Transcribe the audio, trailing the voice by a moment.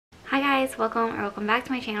guys, welcome back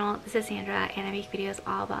to my channel. This is Sandra and I make videos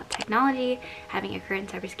all about technology, having a career in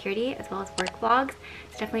cybersecurity, as well as work vlogs.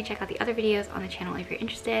 So definitely check out the other videos on the channel if you're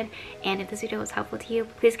interested. And if this video was helpful to you,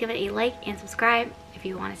 please give it a like and subscribe if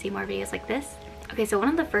you want to see more videos like this. Okay, so one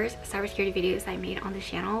of the first cybersecurity videos I made on this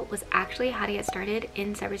channel was actually how to get started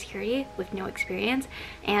in cybersecurity with no experience,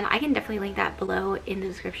 and I can definitely link that below in the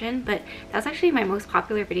description, but that's actually my most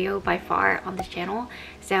popular video by far on this channel,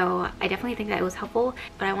 so I definitely think that it was helpful.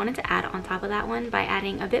 But I wanted to add on top of that one by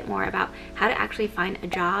adding a bit more about how to actually find a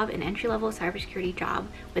job, an entry-level cybersecurity job,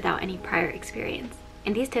 without any prior experience.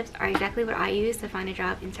 And these tips are exactly what I use to find a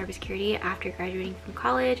job in cybersecurity after graduating from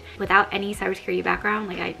college without any cybersecurity background.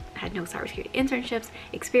 Like, I had no cybersecurity internships,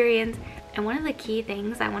 experience. And one of the key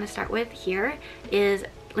things I want to start with here is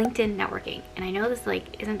LinkedIn networking. And I know this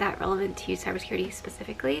isn't that relevant to cybersecurity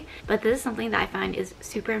specifically, but this is something that I find is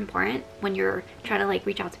super important when you're trying to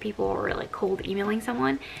reach out to people or cold emailing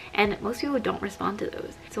someone, and most people don't respond to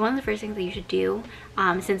those. So one of the first things that you should do,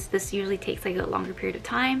 since this usually takes a longer period of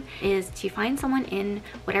time, is to find someone in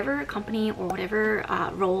whatever company or whatever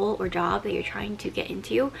role or job that you're trying to get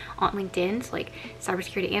into on LinkedIn, so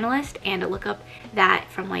cybersecurity analyst, and look up that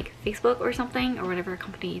from Facebook or something, or whatever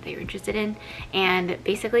company that you're interested in, and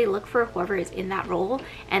basically look for whoever is in that role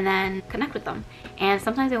and then connect with them. And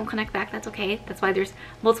sometimes they won't connect back, that's okay. That's why there's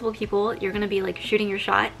multiple people you're gonna be shooting your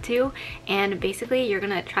shot to, and basically you're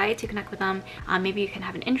gonna try to connect with them. Maybe you can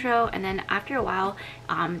have an intro, and then after a while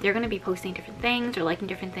they're gonna be posting different things or liking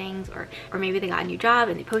different things, or maybe they got a new job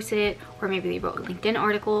and they posted it, or maybe they wrote a LinkedIn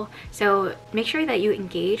article. So make sure that you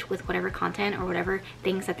engage with whatever content or whatever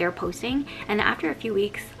things that they're posting, and after a few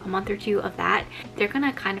weeks, a month or two of that, they're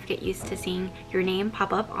gonna kind of get used to seeing your name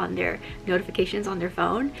pop up on their notifications on their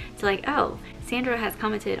phone. So oh, Sandra has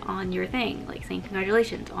commented on your thing, saying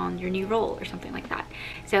congratulations on your new role or something like that.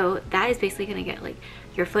 So that is basically gonna get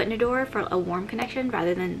your foot in the door for a warm connection,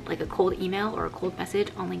 rather than a cold email or a cold message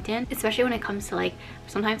on LinkedIn. Especially when it comes to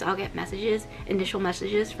sometimes I'll get initial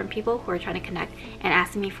messages from people who are trying to connect and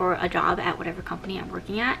asking me for a job at whatever company I'm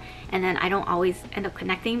working at, and then I don't always end up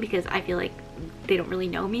connecting because I feel they don't really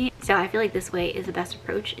know me. So I feel this way is the best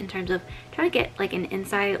approach in terms of trying to get an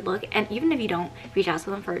inside look. And even if you don't reach out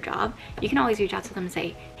to them for a job, you can always reach out to them and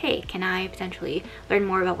say, hey, can I potentially learn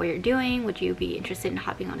more about what you're doing? Would you be interested in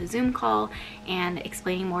hopping on a Zoom call and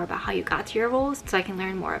explaining more about how you got to your roles, so I can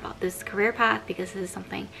learn more about this career path, because this is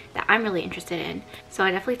something that I'm really interested in. So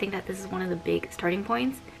I definitely think that this is one of the big starting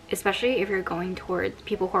points, especially if you're going towards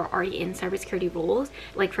people who are already in cybersecurity roles.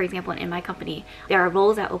 For example, in my company, there are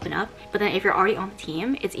roles that open up, but then if you're already on the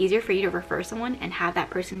team, it's easier for you to refer someone and have that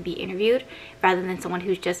person be interviewed, rather than someone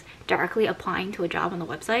who's just directly applying to a job on the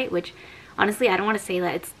website, which honestly, I don't want to say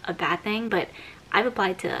that it's a bad thing, but I've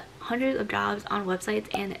applied to hundreds of jobs on websites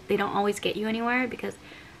and they don't always get you anywhere, because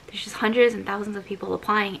there's just hundreds and thousands of people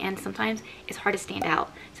applying, and sometimes it's hard to stand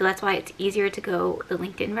out. So that's why it's easier to go the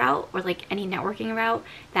LinkedIn route, or any networking route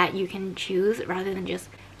that you can choose, rather than just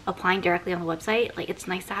applying directly on the website. It's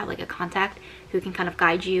nice to have a contact who can kind of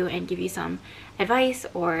guide you and give you some advice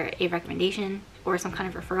or a recommendation or some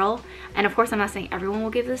kind of referral. And of course, I'm not saying everyone will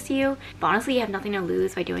give this to you, but honestly, you have nothing to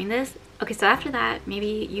lose by doing this. Okay, so after that,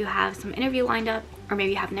 maybe you have some interview lined up, or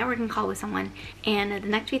maybe you have a networking call with someone, and the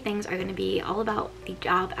next few things are going to be all about the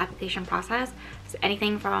job application process. So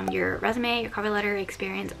anything from your resume, your cover letter,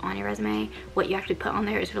 experience on your resume, what you actually put on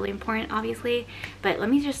there is really important, obviously. But let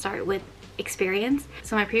me just start with experience.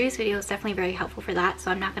 So my previous video is definitely very helpful for that, so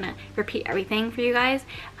I'm not gonna repeat everything for you guys,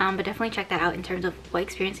 but definitely check that out in terms of what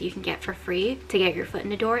experience you can get for free to get your foot in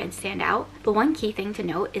the door and stand out. But one key thing to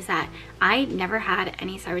note is that I never had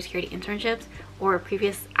any cybersecurity internships or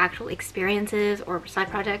previous actual experiences or side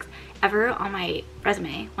projects ever on my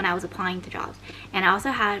resume when I was applying to jobs. And I also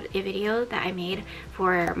had a video that I made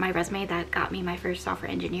for my resume that got me my first software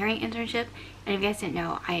engineering internship. And if you guys didn't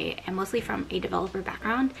know, I am mostly from a developer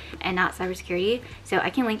background and not cybersecurity, so I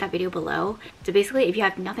can link that video below. So basically, if you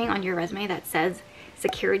have nothing on your resume that says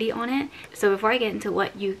security on it. So before I get into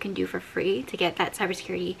what you can do for free to get that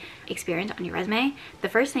cybersecurity experience on your resume, the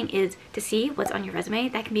first thing is to see what's on your resume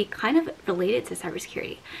that can be kind of related to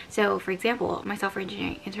cybersecurity. So for example, my software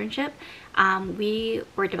engineering internship, we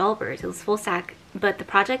were developers. It was full stack, but the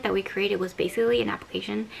project that we created was basically an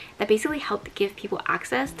application that basically helped give people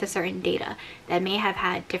access to certain data that may have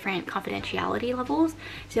had different confidentiality levels.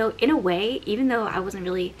 So in a way, even though I wasn't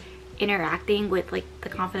really interacting with the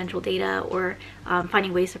confidential data or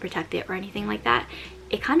finding ways to protect it or anything like that,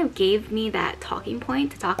 it kind of gave me that talking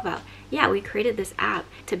point to talk about, yeah, we created this app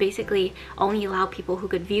to basically only allow people who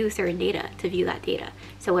could view certain data to view that data.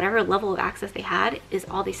 So whatever level of access they had is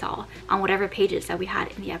all they saw on whatever pages that we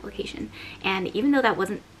had in the application. And even though that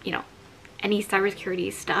wasn't, any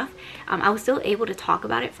cybersecurity stuff, I was still able to talk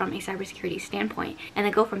about it from a cybersecurity standpoint and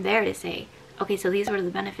then go from there to say, okay, so these were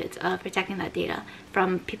the benefits of protecting that data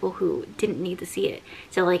from people who didn't need to see it.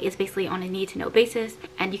 So like it's basically on a need to know basis,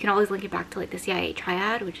 and you can always link it back to like the CIA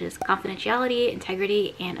triad, which is confidentiality,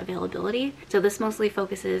 integrity, and availability. So this mostly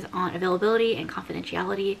focuses on availability and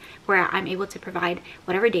confidentiality, where I'm able to provide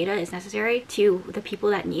whatever data is necessary to the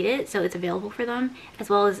people that need it, so it's available for them, as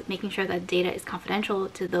well as making sure that data is confidential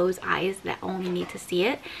to those eyes that only need to see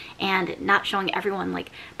it, and not showing everyone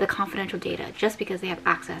like the confidential data just because they have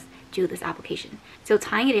access to this application. So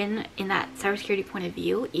tying it in that cybersecurity point of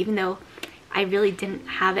view, even though I really didn't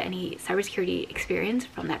have any cybersecurity experience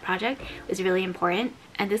from that project, was really important.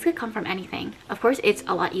 And this could come from anything. Of course, it's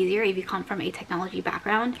a lot easier if you come from a technology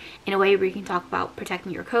background in a way where you can talk about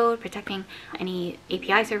protecting your code, protecting any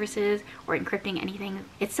API services, or encrypting anything.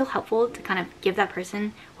 It's still helpful to kind of give that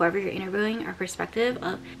person, whoever you're interviewing, a perspective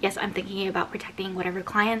of, yes, I'm thinking about protecting whatever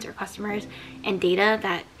clients or customers and data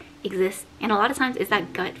that exists. And a lot of times it's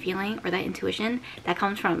that gut feeling or that intuition that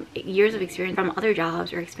comes from years of experience from other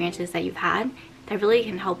jobs or experiences that you've had that really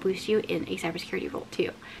can help boost you in a cybersecurity role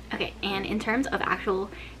too. Okay, and in terms of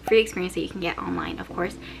actual free experience that you can get online, of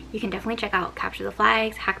course, you can definitely check out Capture the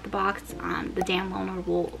Flags, Hack the Box, the Damn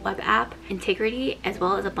Vulnerable web app, Integrity, as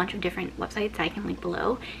well as a bunch of different websites that I can link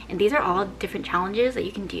below. And these are all different challenges that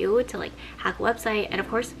you can do to like hack a website. And of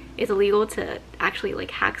course, it's illegal to actually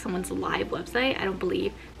like hack someone's live website. I don't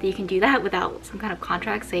believe that you can do that without some kind of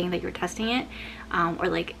contract saying that you're testing it, or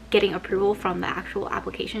like getting approval from the actual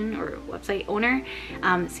application or website owner.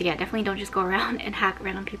 So yeah, definitely don't just go around and hack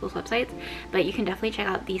random people's websites, but you can definitely check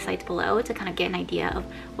out these sites below to kind of get an idea of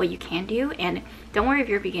what you can do. And don't worry if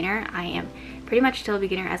you're a beginner, I am pretty much still a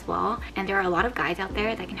beginner as well, and there are a lot of guides out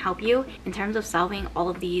there that can help you in terms of solving all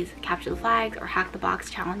of these capture the flags or hack the box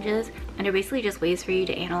challenges. And they're basically just ways for you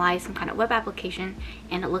to analyze some kind of web application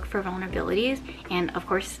and look for vulnerabilities. And of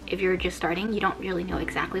course, if you're just starting, you don't really know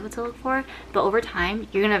exactly what to look for, but over time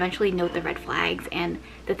you're gonna eventually note the red flags and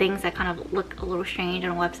the things that kind of look a little strange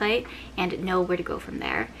on a website and know where to go from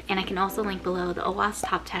there. And I can also link below the OWASP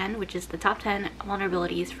top 10, which is the top 10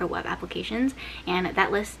 vulnerabilities for web applications, and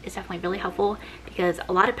that list is definitely really helpful because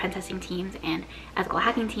a lot of pen testing teams and ethical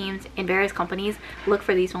hacking teams in various companies look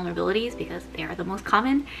for these vulnerabilities because they are the most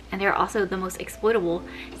common and they're also the most exploitable.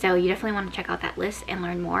 So you definitely want to check out that list and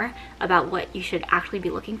learn more about what you should actually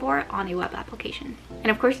be looking for on a web application.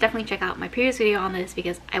 And of course, definitely check out my previous video on this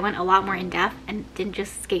because I went a lot more in depth and didn't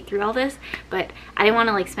just skate through all this, but I didn't want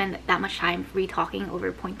to like spend that much time re-talking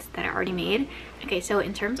over points that I already made. Okay, so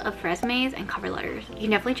in terms of resumes and cover letters, you can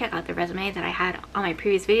definitely check out the resume that I had on my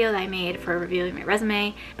previous video that I made for reviewing my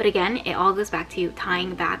resume. But again, it all goes back to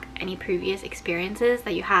tying back any previous experiences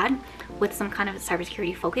that you had with some kind of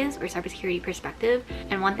cybersecurity focus or cybersecurity perspective.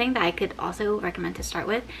 And one thing that I could also recommend to start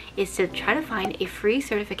with is to try to find a free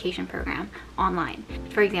certification program online.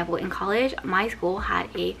 For example, in college, my school had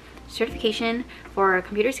a certification for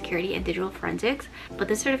computer security and digital forensics, but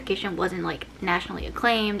this certification wasn't like nationally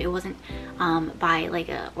acclaimed. It wasn't by like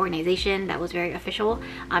a organization that was very official.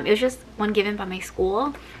 It was just one given by my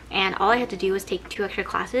school, and all I had to do was take 2 extra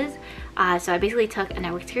classes. So I basically took a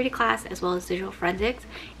network security class as well as digital forensics,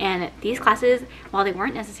 and these classes, while they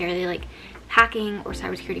weren't necessarily like hacking or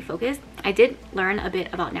cybersecurity focused, I did learn a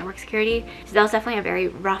bit about network security. So that was definitely a very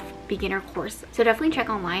rough beginner course. So definitely check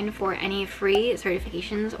online for any free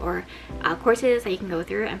certifications or courses that you can go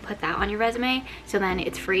through and put that on your resume. So then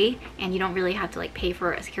it's free and you don't really have to like pay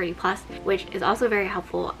for a Security Plus, which is also very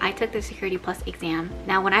helpful. I took the Security Plus exam.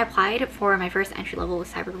 Now, when I applied for my first entry-level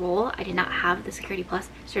cyber role, I did not have the Security Plus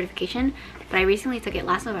certification, but I recently took it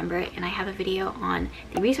last November, and I have a video on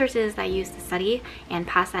the resources that I used to study and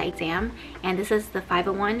pass that exam. And this is the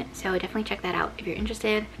 501, so definitely check that out if you're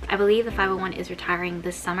interested. I believe the 501 is retiring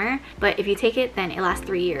this summer, but if you take it, then it lasts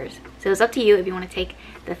 3 years. So it's up to you if you want to take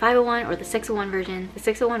the 501 or the 601 version. The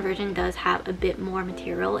 601 version does have a bit more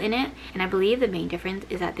material in it, and I believe the main difference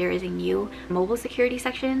is that there is a new mobile security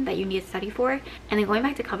section that you need to study for. And then going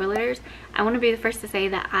back to cover letters, I want to be the first to say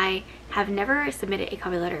that I have never submitted a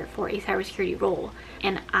cover letter for a cybersecurity role,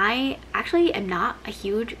 and I actually am not a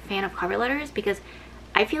huge fan of cover letters because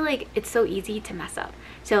I feel like it's so easy to mess up.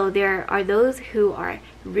 So there are those who are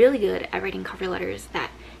really good at writing cover letters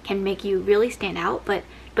that can make you really stand out, but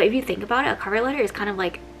if you think about it, a cover letter is kind of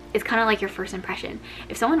like is kind of like your first impression.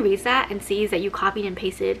 If someone reads that and sees that you copied and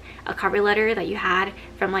pasted a cover letter that you had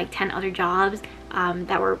from like 10 other jobs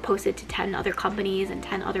that were posted to 10 other companies and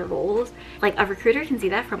 10 other roles, like a recruiter can see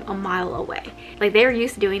that from a mile away. Like they're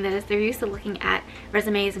used to doing this, they're used to looking at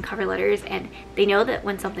resumes and cover letters, and they know that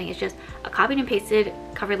when something is just a copied and pasted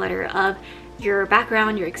cover letter of your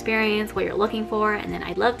background, your experience, what you're looking for, and then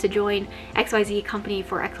I'd love to join XYZ company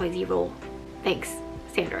for XYZ role. Thanks,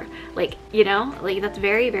 Sandra. Like, you know, like that's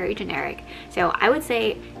very, very generic. So I would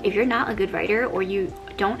say if you're not a good writer, or you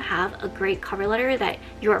don't have a great cover letter that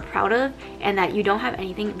you are proud of, and that you don't have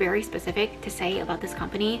anything very specific to say about this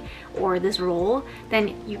company or this role,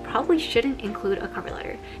 then you probably shouldn't include a cover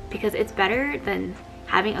letter, because it's better than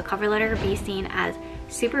having a cover letter be seen as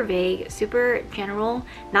super vague, super general,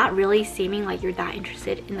 not really seeming like you're that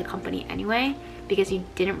interested in the company anyway, because you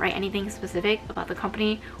didn't write anything specific about the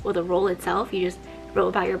company or the role itself. You just wrote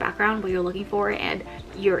about your background, what you're looking for, and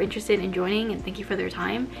you're interested in joining, and thank you for their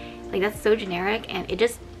time. Like that's so generic, and it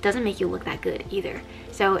just doesn't make you look that good either.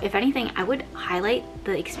 So if anything, I would highlight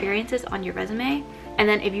the experiences on your resume, and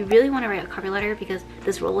then if you really want to write a cover letter because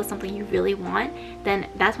this role is something you really want, then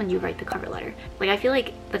that's when you write the cover letter. Like I feel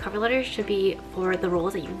like the cover letter should be for the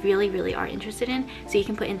roles that you really, really are interested in, so you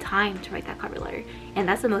can put in time to write that cover letter, and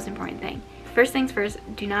that's the most important thing. First things first,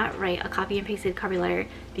 do not write a copy and pasted cover letter,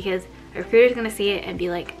 because a recruiter is going to see it and be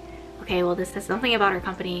like, okay, well this says something about our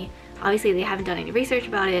company. Obviously they haven't done any research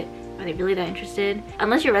about it. Are they really that interested?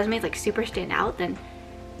 Unless your resume is like super stand out, then,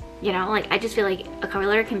 you know, like I just feel like a cover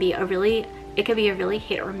letter can be a really, it could be a really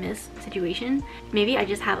hit or miss situation. Maybe I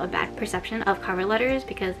just have a bad perception of cover letters,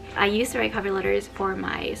 because I used to write cover letters for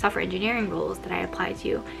my software engineering roles that I applied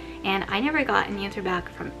to, and I never got an answer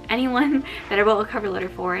back from anyone that I wrote a cover letter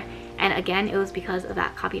for. And again, it was because of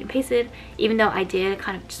that copied and pasted, even though I did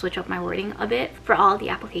kind of switch up my wording a bit for all the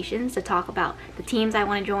applications to talk about the teams I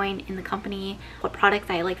want to join in the company, what products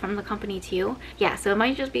I like from the company too. Yeah, so it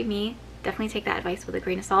might just be me. Definitely take that advice with a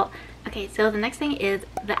grain of salt. Okay, so the next thing is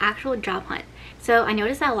the actual job hunt. So I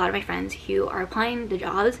noticed that a lot of my friends who are applying the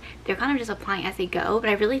jobs, they're kind of just applying as they go, but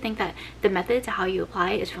I really think that the method to how you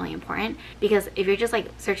apply is really important, because if you're just like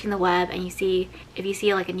searching the web and if you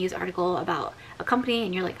see like a news article about a company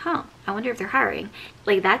and you're like, huh, I wonder if they're hiring,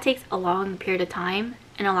 like that takes a long period of time,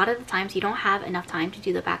 and a lot of the times you don't have enough time to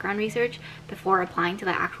do the background research before applying to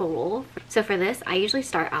the actual role. So for this, I usually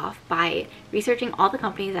start off by researching all the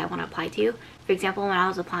companies that I want to apply to. For example, when I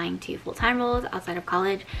was applying to full-time roles outside of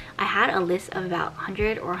college, I had a list of about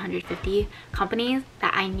 100 or 150 companies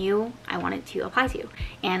that I knew I wanted to apply to.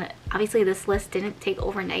 And obviously this list didn't take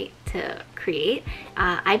overnight to create.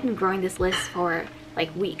 I've been growing this list for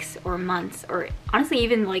like weeks or months, or honestly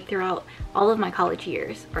even like throughout all of my college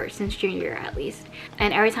years, or since junior year at least.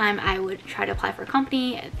 And every time I would try to apply for a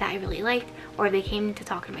company that I really liked, or if they came to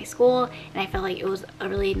talk to my school and I felt like it was a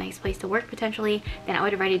really nice place to work potentially, then I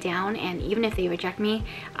would write it down. And even if they reject me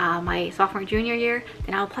my sophomore and junior year,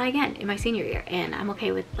 then I'll apply again in my senior year, and I'm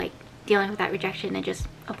okay with like dealing with that rejection and just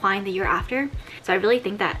applying the year after. So I really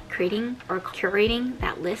think that creating or curating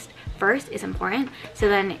that list first is important, so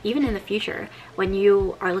then even in the future when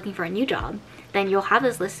you are looking for a new job, then you'll have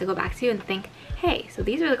this list to go back to and think, hey, so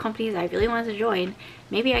these are the companies I really wanted to join.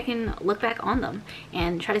 Maybe I can look back on them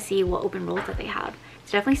and try to see what open roles that they have.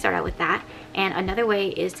 So definitely start out with that. And another way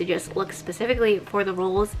is to just look specifically for the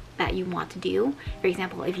roles that you want to do. For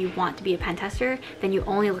example, if you want to be a pen tester, then you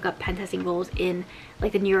only look up pen testing roles in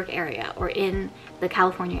like the New York area or in the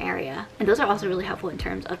California area. And those are also really helpful in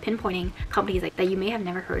terms of pinpointing companies that you may have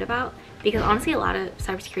never heard about, because honestly a lot of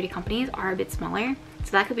cybersecurity companies are a bit smaller.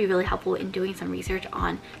 So that could be really helpful in doing some research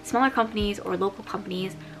on smaller companies or local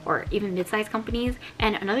companies or even mid-sized companies.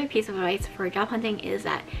 And another piece of advice for job hunting is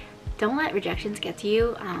that don't let rejections get to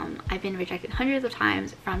you. I've been rejected hundreds of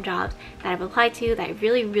times from jobs that I've applied to that I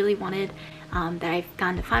really, really wanted, that I've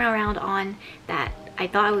gone to final round on, that I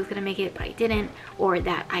thought I was gonna make it but I didn't, or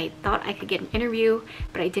that I thought I could get an interview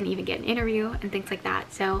but I didn't even get an interview, and things like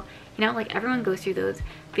that. So, you know, like everyone goes through those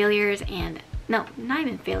failures, and no, not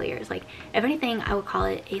even failures. Like, if anything, I would call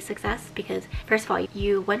it a success, because first of all,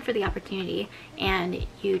 you went for the opportunity and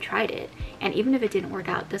you tried it, and even if it didn't work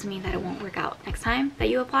out, doesn't mean that it won't work out next time that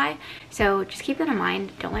you apply. So just keep that in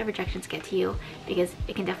mind. Don't let rejections get to you, because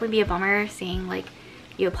it can definitely be a bummer seeing like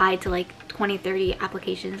you applied to like 20-30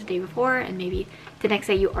 applications the day before, and maybe the next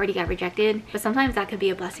day you already got rejected. But sometimes that could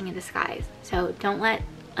be a blessing in disguise. So don't let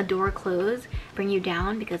a door close bring you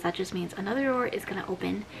down, because that just means another door is going to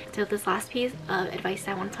open. So this last piece of advice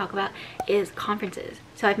that I want to talk about is conferences.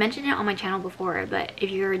 So I've mentioned it on my channel before, but if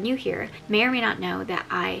you're new here, may or may not know that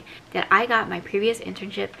I got my previous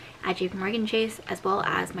internship at JPMorgan Chase, as well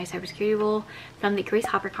as my cybersecurity role, from the Grace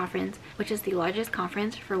Hopper Conference, which is the largest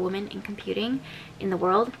conference for women in computing in the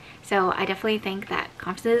world. So I definitely think that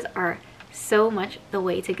conferences are so much the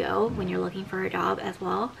way to go when you're looking for a job as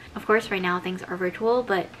well. Of course, right now things are virtual,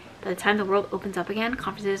 but by the time the world opens up again,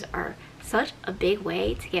 conferences are such a big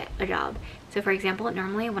way to get a job. So for example,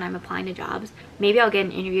 normally when I'm applying to jobs, maybe I'll get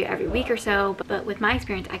an interview every week or so, but with my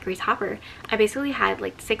experience at Grace Hopper, I basically had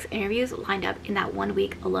like 6 interviews lined up in that 1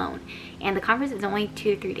 week alone. And the conference is only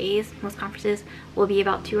 2 to 3 days. Most conferences will be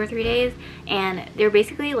about 2 or 3 days, and they're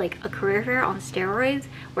basically like a career fair on steroids,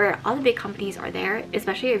 where all the big companies are there.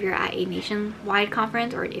 Especially if you're at a nationwide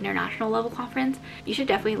conference or an international level conference, you should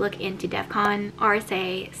definitely look into DEF CON,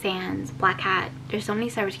 RSA, SANS, Black Hat. There's so many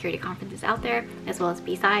cybersecurity conferences out there, as well as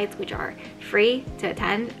B-Sides, which are free to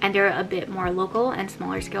attend, and they're a bit more local and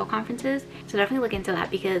smaller scale conferences. So definitely look into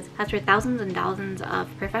that, because that's where thousands and thousands of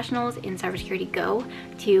professionals in cybersecurity go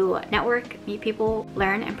to network, meet people,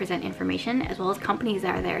 learn, and present information, as well as companies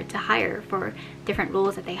that are there to hire for different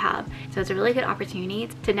roles that they have. So it's a really good opportunity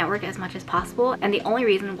to network as much as possible, and the only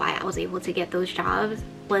reason why I was able to get those jobs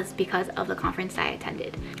was because of the conference I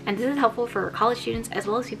attended. And this is helpful for college students as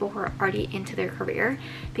well as people who are already into their career,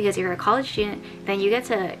 because if you're a college student, then you get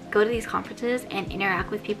to go to these conferences and interact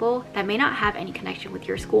with people that may not have any connection with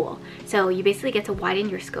your school. So you basically get to widen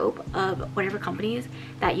your scope of whatever companies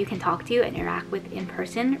that you can talk to and interact with in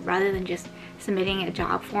person, rather than just submitting a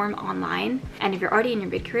job form online. And if you're already in your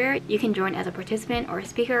mid-career, you can join as a participant or a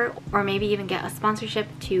speaker, or maybe even get a sponsorship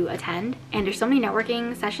to attend. And there's so many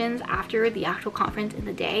networking sessions after the actual conference in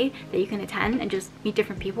the day that you can attend and just meet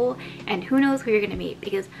different people, and who knows who you're going to meet,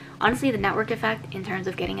 because honestly the network effect in terms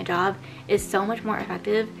of getting a job is so much more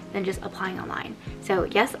effective than just applying online. So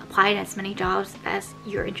yes, apply to as many jobs as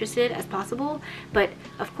you're interested as possible, but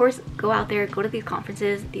of course go out there, go to these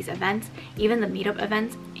conferences, these events, even the meetup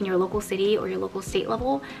events in your local city or your local state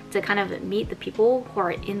level, to kind of meet the people who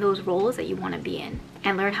are in those roles that you want to be in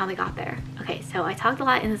and learn how they got there. Okay, so I talked a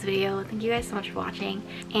lot in this video. Thank you guys so much for watching.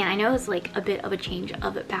 And I know it's like a bit of a change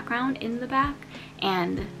of background in the back,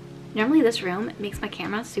 and normally this room makes my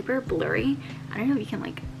camera super blurry. I don't know if you can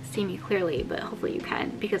like see me clearly, but hopefully you can,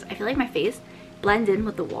 because I feel like my face blends in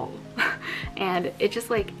with the wall and it just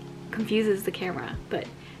like confuses the camera. But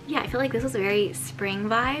yeah, I feel like this was a very spring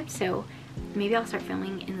vibe, so maybe I'll start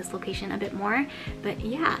filming in this location a bit more. But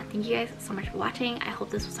yeah, thank you guys so much for watching. I hope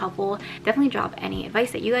this was helpful. Definitely drop any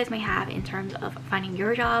advice that you guys may have in terms of finding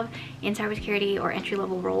your job in cybersecurity or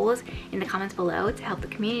entry-level roles in the comments below to help the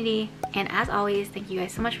community. And as always, thank you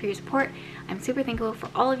guys so much for your support. I'm super thankful for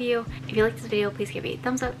all of you. If you liked this video, please give it a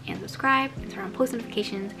thumbs up and subscribe and turn on post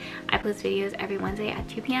notifications. I post videos every Wednesday at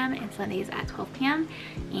 2 p.m. and Sundays at 12 p.m.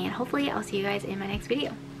 And hopefully I'll see you guys in my next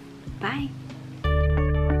video. Bye!